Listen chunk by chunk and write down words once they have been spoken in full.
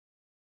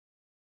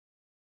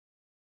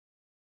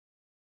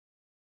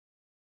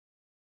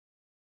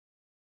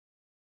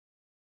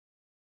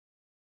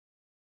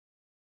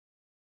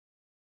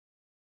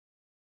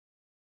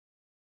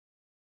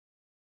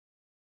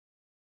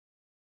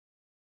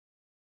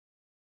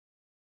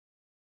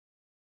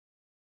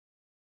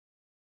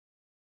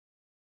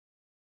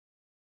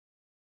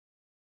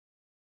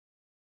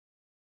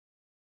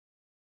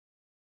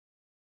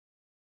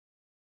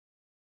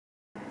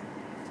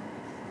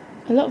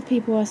A lot of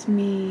people ask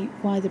me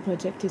why the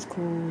project is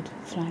called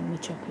Flying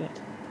with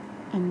Chocolate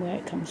and where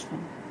it comes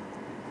from.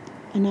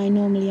 And I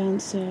normally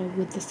answer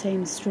with the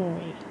same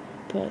story,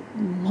 but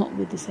not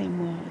with the same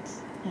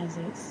words, as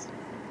it's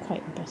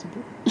quite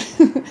impossible.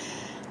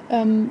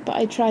 But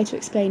I try to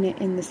explain it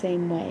in the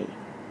same way.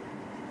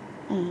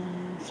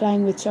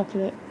 Flying with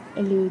Chocolate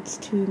alludes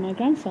to my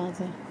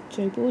grandfather,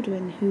 Joe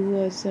Baldwin, who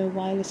was a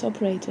wireless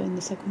operator in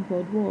the Second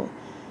World War.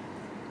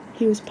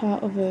 He was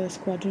part of a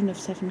squadron of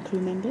 7 crew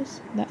members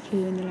that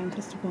flew in the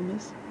Lancaster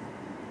bombers.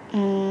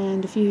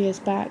 And a few years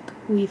back,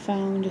 we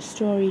found a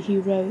story he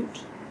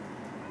wrote,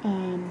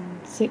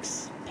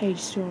 6-page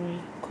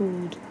story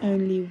called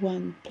Only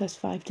 1 +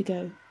 5 to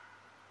Go.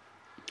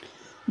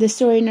 This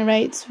story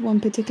narrates one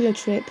particular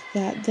trip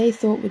that they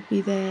thought would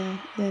be their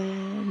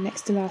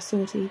next to last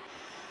sortie,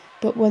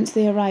 but once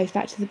they arrived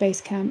back to the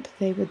base camp,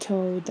 they were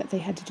told that they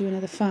had to do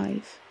another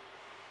 5.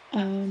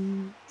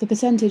 The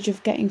percentage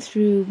of getting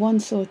through one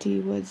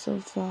sortie was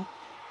of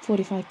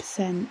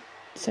 45%,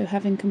 so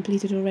having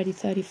completed already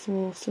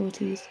 34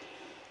 sorties,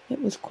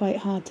 it was quite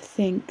hard to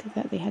think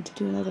that they had to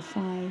do another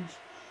 5,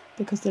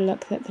 because the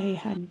luck that they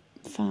had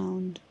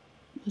found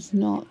was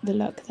not the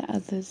luck that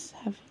others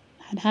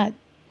had.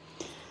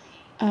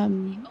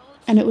 And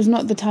it was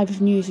not the type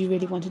of news you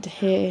really wanted to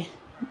hear,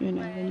 when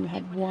you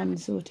had one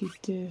sortie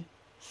to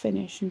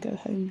finish and go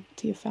home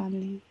to your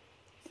family.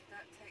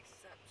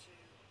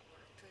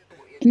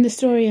 In the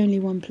story Only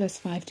 1 +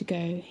 5 to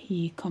Go,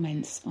 he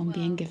comments on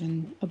being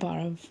given a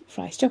bar of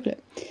Fry's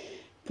chocolate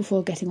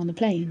before getting on the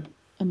plane,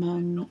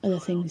 among other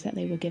things that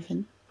they were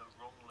given.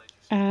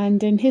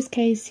 And in his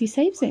case, he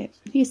saves it.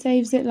 He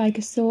saves it like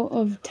a sort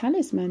of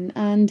talisman,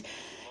 and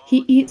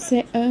he eats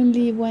it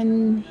only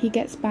when he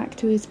gets back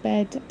to his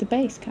bed at the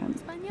base camp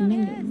in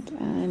England.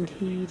 And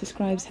he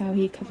describes how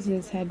he covers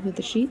his head with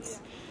the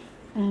sheets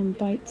and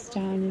bites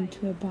down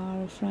into a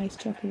bar of Fry's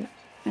chocolate.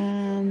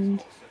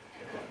 And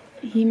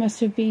he must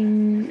have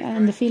been,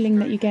 and the feeling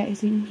that you get is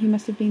he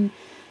must have been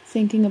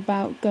thinking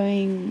about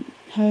going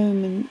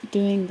home and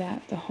doing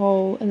that the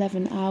whole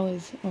 11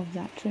 hours of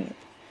that trip.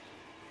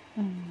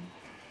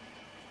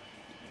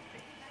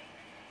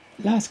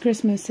 Last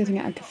Christmas, sitting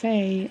at a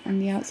cafe on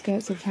the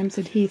outskirts of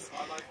Hampstead Heath,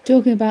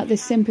 talking about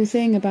this simple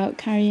thing about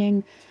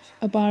carrying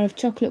a bar of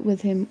chocolate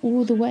with him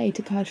all the way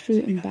to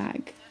Carlsruhe and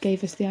back,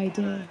 gave us the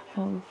idea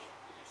of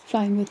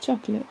flying with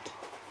chocolate.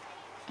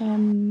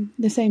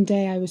 The same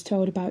day I was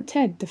told about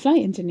Ted, the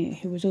flight engineer,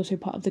 who was also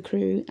part of the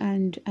crew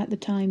and at the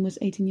time was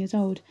 18 years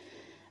old.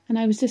 And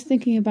I was just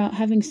thinking about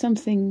having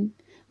something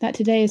that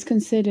today is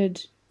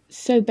considered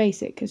so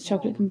basic as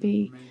chocolate can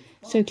be,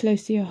 so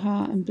close to your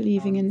heart, and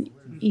believing in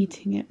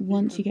eating it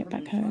once you get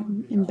back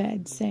home, in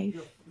bed,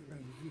 safe.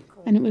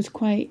 And it was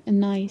quite a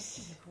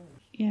nice,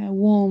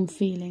 warm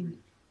feeling.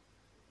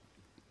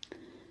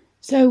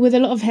 So with a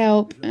lot of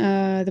help,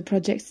 the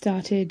project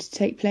started to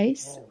take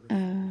place,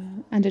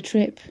 and a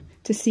trip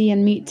to see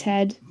and meet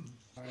Ted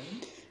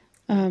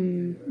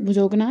was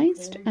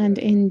organised, and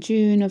in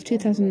June of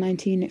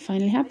 2019 it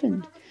finally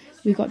happened.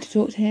 We got to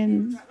talk to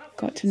him,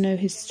 got to know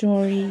his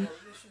story,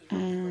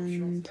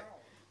 and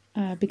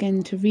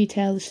began to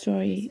retell the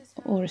story,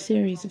 or a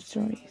series of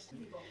stories,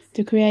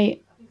 to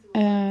create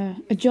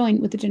a joint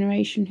with the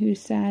generation who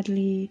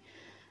sadly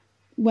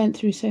went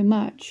through so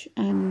much,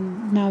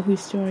 and now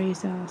whose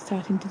stories are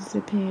starting to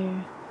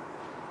disappear.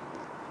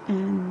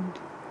 And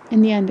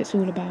in the end, it's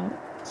all about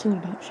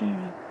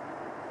sharing.